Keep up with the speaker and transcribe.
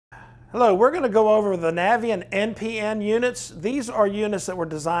Hello, we're going to go over the Navien NPN units. These are units that were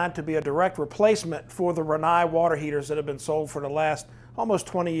designed to be a direct replacement for the Rinnai water heaters that have been sold for the last almost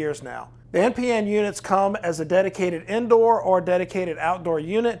 20 years now. The NPN units come as a dedicated indoor or dedicated outdoor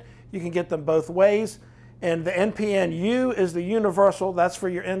unit. You can get them both ways. And the NPN U is the universal, that's for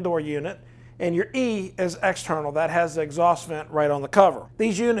your indoor unit. And your E is external, that has the exhaust vent right on the cover.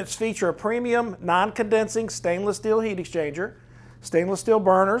 These units feature a premium non-condensing stainless steel heat exchanger, stainless steel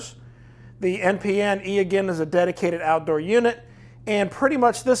burners. The NPN E again is a dedicated outdoor unit, and pretty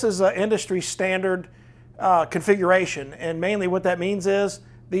much this is an industry standard configuration, and mainly what that means is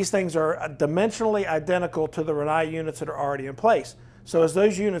these things are dimensionally identical to the Rinnai units that are already in place. So as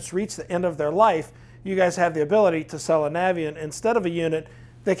those units reach the end of their life, you guys have the ability to sell a Navien instead of a unit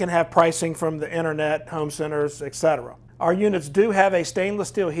that can have pricing from the internet, home centers, etc. Our units do have a stainless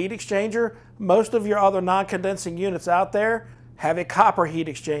steel heat exchanger. Most of your other non-condensing units out there have a copper heat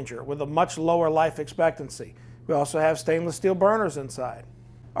exchanger with a much lower life expectancy. We also have stainless steel burners inside.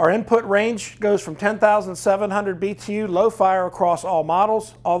 Our input range goes from 10,700 BTU low fire across all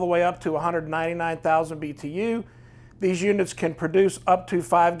models all the way up to 199,000 BTU. These units can produce up to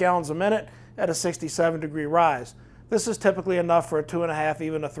 5 gallons a minute at a 67-degree rise. This is typically enough for a 2.5,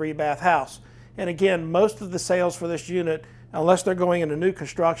 even a 3-bath house. And again, most of the sales for this unit, unless they're going into new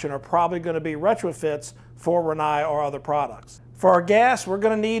construction, are probably going to be retrofits for Rinnai or other products. For our gas, we're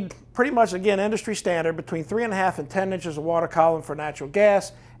going to need pretty much, again, industry standard, between 3.5 and 10 inches of water column for natural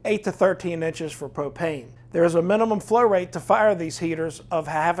gas, 8 to 13 inches for propane. There is a minimum flow rate to fire these heaters of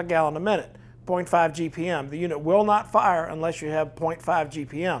half a gallon a minute, 0.5 GPM. The unit will not fire unless you have 0.5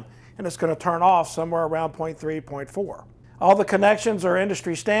 GPM, and it's going to turn off somewhere around 0.3, 0.4. All the connections are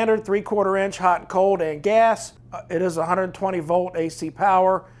industry standard, 3/4 inch hot and cold and gas. It is 120 volt AC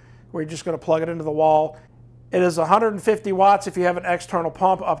power. We're just going to plug it into the wall. It is 150 watts if you have an external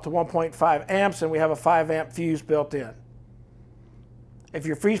pump up to 1.5 amps, and we have a 5 amp fuse built in. If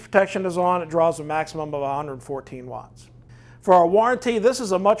your freeze protection is on, it draws a maximum of 114 watts. For our warranty, this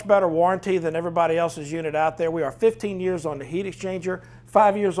is a much better warranty than everybody else's unit out there. We are 15 years on the heat exchanger,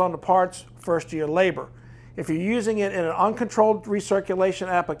 5 years on the parts, first year labor. If you're using it in an uncontrolled recirculation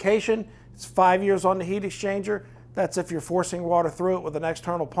application, it's 5 years on the heat exchanger. That's if you're forcing water through it with an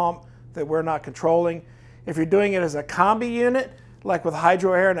external pump that we're not controlling. If you're doing it as a combi unit, like with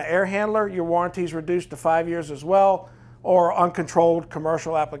hydro air and an air handler, your warranty is reduced to 5 years as well, or uncontrolled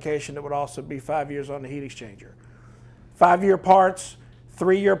commercial application, that would also be 5 years on the heat exchanger. 5-year parts,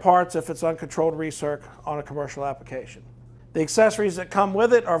 3-year parts if it's uncontrolled recirc on a commercial application. The accessories that come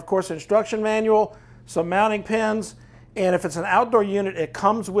with it are, of course, instruction manual, some mounting pins, and if it's an outdoor unit, it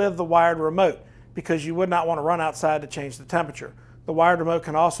comes with the wired remote because you would not want to run outside to change the temperature. The wired remote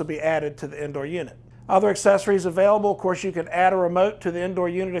can also be added to the indoor unit. Other accessories available, of course, you can add a remote to the indoor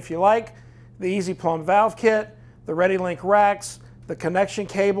unit if you like, the Easy Plumb valve kit, the ReadyLink racks, the connection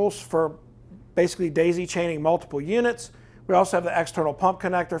cables for basically daisy chaining multiple units. We also have the external pump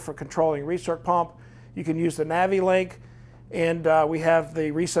connector for controlling recirc pump. You can use the NaviLink, and we have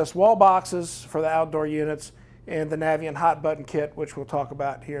the recessed wall boxes for the outdoor units and the Navien HotButton kit, which we'll talk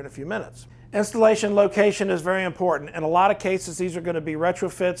about here in a few minutes. Installation location is very important. In a lot of cases, these are going to be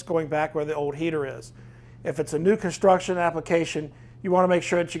retrofits going back where the old heater is. If it's a new construction application, you want to make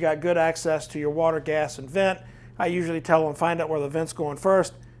sure that you got good access to your water, gas, and vent. I usually tell them find out where the vent's going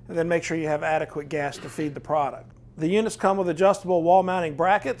first, and then make sure you have adequate gas to feed the product. The units come with adjustable wall mounting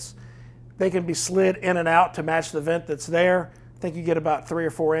brackets. They can be slid in and out to match the vent that's there. I think you get about 3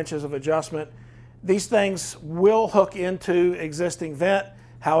 or 4 inches of adjustment. These things will hook into existing vent.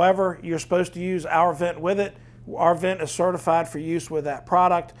 However, you're supposed to use our vent with it. Our vent is certified for use with that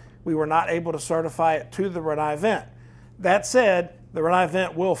product. We were not able to certify it to the Rinnai vent. That said, the Rinnai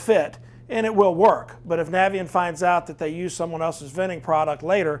vent will fit and it will work. But if Navien finds out that they use someone else's venting product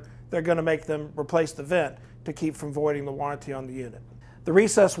later, they're going to make them replace the vent to keep from voiding the warranty on the unit. The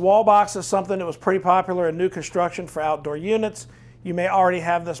recessed wall box is something that was pretty popular in new construction for outdoor units. You may already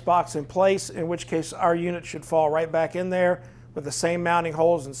have this box in place, in which case our unit should fall right back in there with the same mounting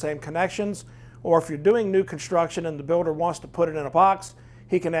holes and same connections. Or if you're doing new construction and the builder wants to put it in a box,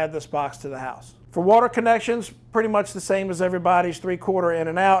 he can add this box to the house. For water connections, pretty much the same as everybody's, 3/4 in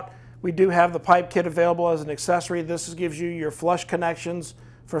and out. We do have the pipe kit available as an accessory. This gives you your flush connections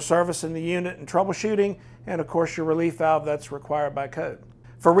for servicing the unit and troubleshooting, and of course your relief valve that's required by code.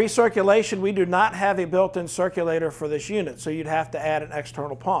 For recirculation, we do not have a built-in circulator for this unit, so you'd have to add an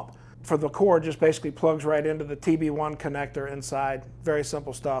external pump. For the cord, just basically plugs right into the TB1 connector inside. Very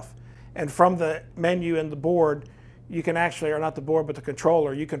simple stuff. And from the menu in the board, you can actually, or not the board, but the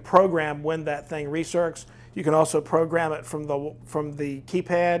controller, you can program when that thing recircs. You can also program it from the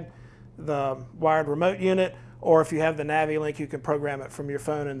keypad the wired remote unit, or if you have the NaviLink, you can program it from your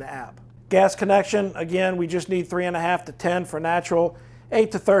phone in the app. Gas connection, again, we just need 3.5 to 10 for natural,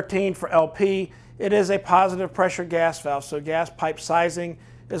 8 to 13 for LP. It is a positive pressure gas valve, so gas pipe sizing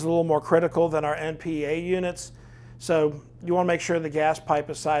is a little more critical than our NPA units. So you want to make sure the gas pipe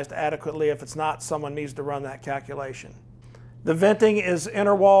is sized adequately. If it's not, someone needs to run that calculation. The venting is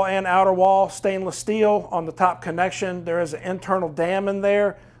inner wall and outer wall stainless steel. On the top connection, there is an internal dam in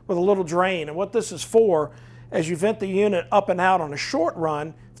there with a little drain. And what this is for, as you vent the unit up and out on a short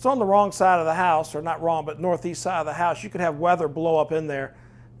run, if it's on the wrong side of the house, or not wrong, but northeast side of the house, you could have weather blow up in there.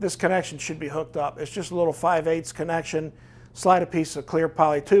 This connection should be hooked up. It's just a little 5/8 connection. Slide a piece of clear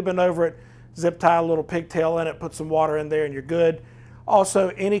polytubing over it, zip tie a little pigtail in it, put some water in there, and you're good. Also,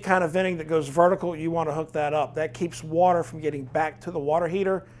 any kind of venting that goes vertical, you want to hook that up. That keeps water from getting back to the water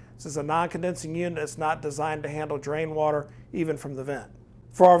heater. This is a non-condensing unit. It's not designed to handle drain water, even from the vent.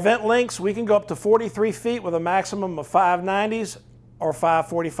 For our vent lengths, we can go up to 43 feet with a maximum of 590s or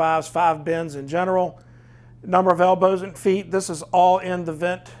 545s, 5 bends in general. Number of elbows and feet, this is all in the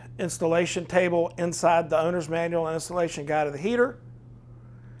vent installation table inside the owner's manual and installation guide of the heater.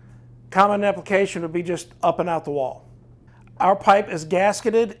 Common application would be just up and out the wall. Our pipe is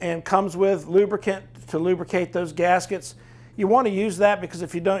gasketed and comes with lubricant to lubricate those gaskets. You want to use that because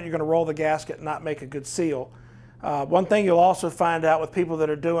if you don't, you're going to roll the gasket and not make a good seal. One thing you'll also find out with people that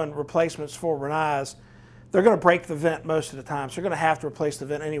are doing replacements for Rinnais, they're going to break the vent most of the time, so you're going to have to replace the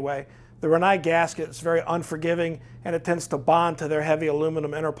vent anyway. The Rinnai gasket is very unforgiving and it tends to bond to their heavy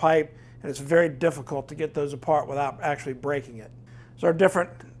aluminum inner pipe, and it's very difficult to get those apart without actually breaking it. So our different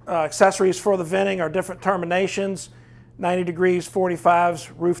accessories for the venting are different terminations, 90 degrees,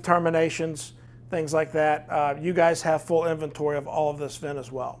 45s, roof terminations, things like that. You guys have full inventory of all of this vent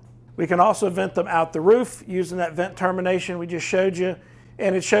as well. We can also vent them out the roof using that vent termination we just showed you,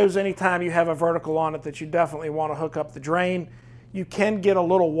 and it shows anytime you have a vertical on it that you definitely want to hook up the drain. You can get a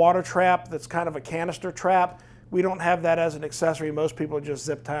little water trap that's kind of a canister trap. We don't have that as an accessory. Most people are just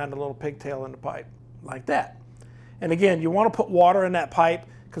zip tying a little pigtail in the pipe like that. And again, you want to put water in that pipe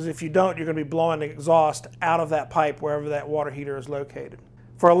because if you don't, you're going to be blowing the exhaust out of that pipe wherever that water heater is located.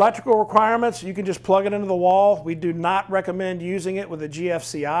 For electrical requirements, you can just plug it into the wall. We do not recommend using it with a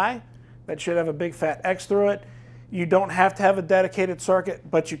GFCI. That should have a big fat X through it. You don't have to have a dedicated circuit,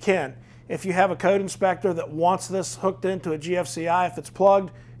 but you can. If you have a code inspector that wants this hooked into a GFCI, if it's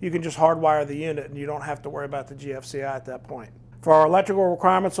plugged, you can just hardwire the unit and you don't have to worry about the GFCI at that point. For our electrical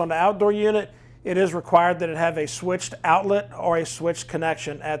requirements on the outdoor unit, it is required that it have a switched outlet or a switched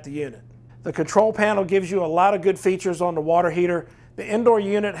connection at the unit. The control panel gives you a lot of good features on the water heater. The indoor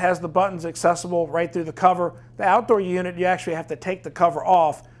unit has the buttons accessible right through the cover. The outdoor unit, you actually have to take the cover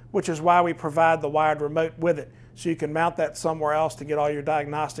off, which is why we provide the wired remote with it. So you can mount that somewhere else to get all your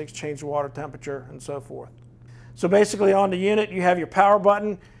diagnostics, change the water temperature, and so forth. So basically on the unit, you have your power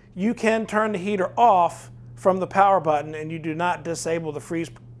button. You can turn the heater off from the power button and you do not disable the freeze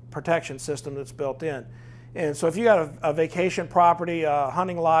protection system that's built in. And so if you got a vacation property, a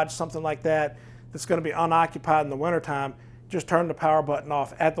hunting lodge, something like that, that's going to be unoccupied in the wintertime, just turn the power button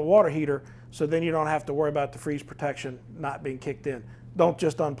off at the water heater so then you don't have to worry about the freeze protection not being kicked in. Don't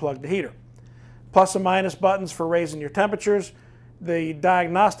just unplug the heater. Plus and minus buttons for raising your temperatures. The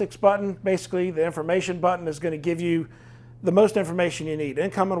diagnostics button, basically the information button, is going to give you the most information you need.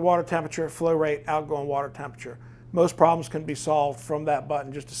 Incoming water temperature, flow rate, outgoing water temperature. Most problems can be solved from that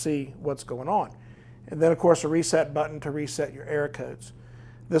button just to see what's going on. And then of course a reset button to reset your error codes.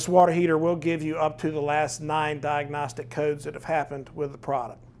 This water heater will give you up to the last 9 diagnostic codes that have happened with the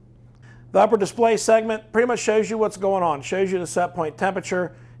product. The upper display segment pretty much shows you what's going on. It shows you the set point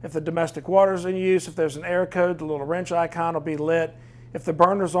temperature, if the domestic water is in use, if there's an error code, the little wrench icon will be lit. If the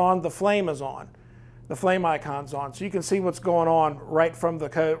burner's on, the flame is on. The flame icon's on. So you can see what's going on right from the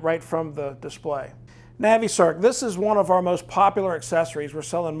code, right from the display. NaviCirc, this is one of our most popular accessories. We're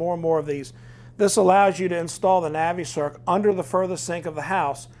selling more and more of these. This allows you to install the NaviCirc under the furthest sink of the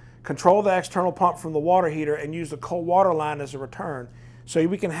house, control the external pump from the water heater, and use the cold water line as a return. So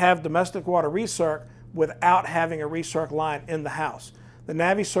we can have domestic water recirc without having a recirc line in the house. The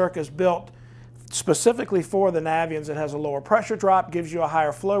NaviCirc is built specifically for the Naviens. It has a lower pressure drop, gives you a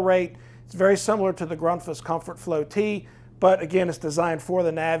higher flow rate. It's very similar to the Grundfos Comfort Flow T, but again, it's designed for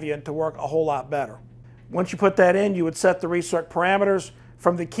the Navien to work a whole lot better. Once you put that in, you would set the recirc parameters.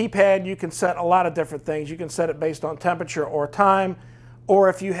 From the keypad, you can set a lot of different things. You can set it based on temperature or time, or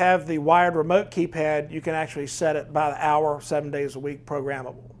if you have the wired remote keypad, you can actually set it by the hour, 7 days a week,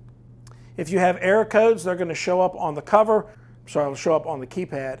 programmable. If you have error codes, they're going to show up on the cover. It'll show up on the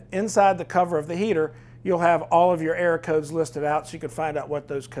keypad. Inside the cover of the heater, you'll have all of your error codes listed out so you can find out what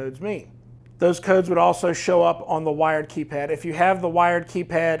those codes mean. Those codes would also show up on the wired keypad. If you have the wired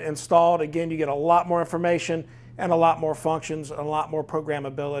keypad installed, again, you get a lot more information and a lot more functions and a lot more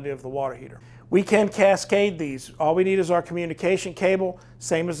programmability of the water heater. We can cascade these. All we need is our communication cable,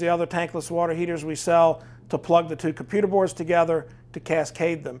 same as the other tankless water heaters we sell, to plug the two computer boards together to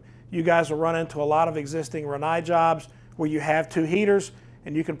cascade them. You guys will run into a lot of existing Rinnai jobs where you have two heaters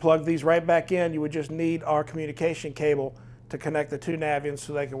and you can plug these right back in. You would just need our communication cable to connect the two Naviens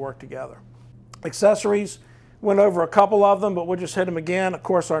so they can work together. Accessories, went over a couple of them, but we'll just hit them again. Of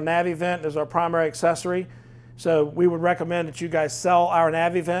course, our NaviVent is our primary accessory. So we would recommend that you guys sell our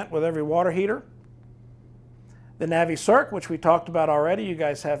NaviVent with every water heater. The NaviCirc, which we talked about already, you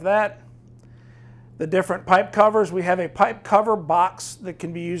guys have that. The different pipe covers, we have a pipe cover box that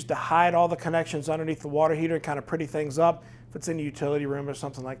can be used to hide all the connections underneath the water heater, kind of pretty things up if it's in a utility room or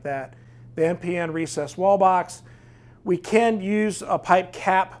something like that. The NPN recessed wall box. We can use a pipe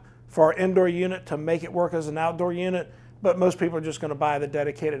cap for our indoor unit to make it work as an outdoor unit, but most people are just going to buy the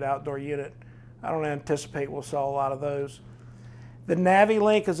dedicated outdoor unit. I don't anticipate we'll sell a lot of those. The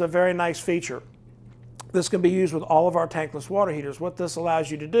NaviLink is a very nice feature. This can be used with all of our tankless water heaters. What this allows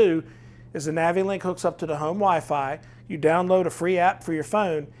you to do is the NaviLink hooks up to the home Wi-Fi, you download a free app for your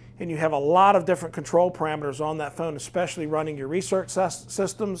phone, and you have a lot of different control parameters on that phone, especially running your research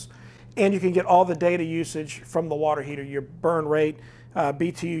systems, and you can get all the data usage from the water heater, your burn rate,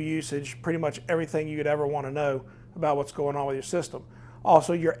 BTU usage, pretty much everything you could ever want to know about what's going on with your system.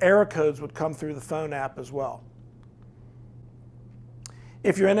 Also, your error codes would come through the phone app as well.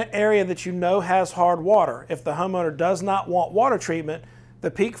 If you're in an area that you know has hard water, if the homeowner does not want water treatment,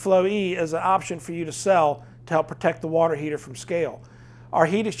 the Peak Flow E is an option for you to sell to help protect the water heater from scale. Our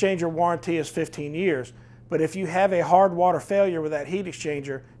heat exchanger warranty is 15 years, but if you have a hard water failure with that heat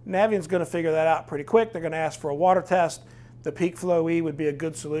exchanger, Navien's going to figure that out pretty quick. They're going to ask for a water test. The Peak Flow E would be a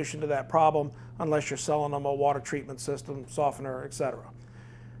good solution to that problem unless you're selling them a water treatment system, softener, etc.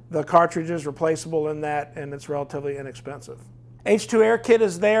 The cartridge is replaceable in that, and it's relatively inexpensive. H2 Air Kit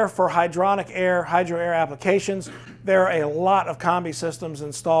is there for hydro air applications. There are a lot of combi systems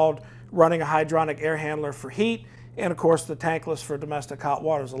installed running a hydronic air handler for heat, and of course the tankless for domestic hot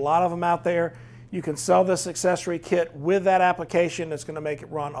water. There's a lot of them out there. You can sell this accessory kit with that application. It's going to make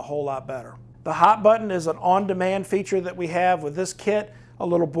it run a whole lot better. The HotButton is an on-demand feature that we have with this kit. A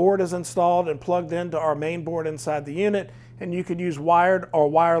little board is installed and plugged into our main board inside the unit, and you could use wired or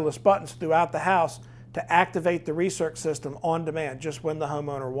wireless buttons throughout the house to activate the research system on demand just when the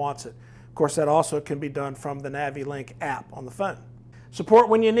homeowner wants it. Of course, that also can be done from the NaviLink app on the phone. Support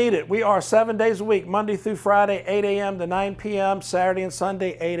when you need it. We are 7 days a week, Monday through Friday, 8 a.m. to 9 p.m., Saturday and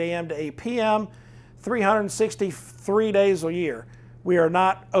Sunday, 8 a.m. to 8 p.m., 363 days a year. We are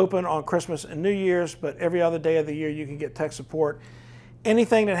not open on Christmas and New Year's, but every other day of the year you can get tech support.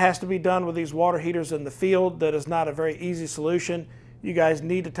 Anything that has to be done with these water heaters in the field that is not a very easy solution, you guys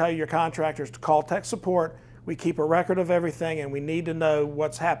need to tell your contractors to call tech support. We keep a record of everything, and we need to know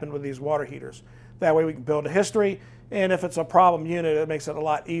what's happened with these water heaters. That way we can build a history, and if it's a problem unit, it makes it a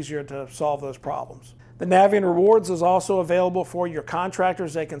lot easier to solve those problems. The Navien Rewards is also available for your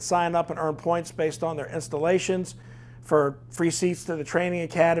contractors. They can sign up and earn points based on their installations for free seats to the training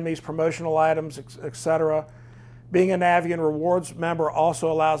academies, promotional items, etc. Being a Navien Rewards member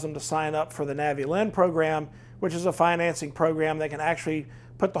also allows them to sign up for the NaviLend program, which is a financing program. They can actually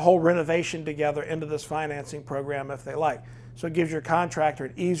put the whole renovation together into this financing program if they like. So it gives your contractor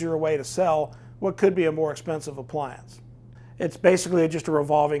an easier way to sell what could be a more expensive appliance. It's basically just a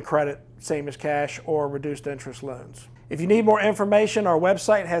revolving credit, same as cash or reduced interest loans. If you need more information, our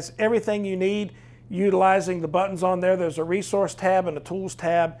website has everything you need. Utilizing the buttons on there, there's a resource tab and a tools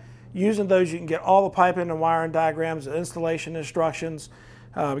tab. Using those, you can get all the piping and wiring diagrams and installation instructions.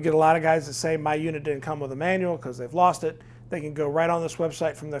 We get a lot of guys that say my unit didn't come with a manual because they've lost it. They can go right on this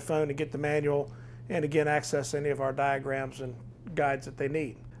website from their phone and get the manual, and again access any of our diagrams and guides that they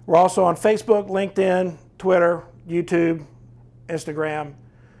need. We're also on Facebook, LinkedIn, Twitter, YouTube, Instagram.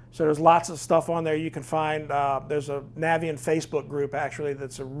 So there's lots of stuff on there you can find. There's a Navien Facebook group actually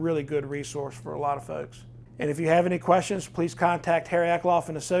that's a really good resource for a lot of folks. And if you have any questions, please contact Harry Eklof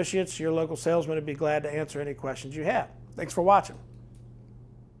and Associates. Your local salesman would be glad to answer any questions you have. Thanks for watching.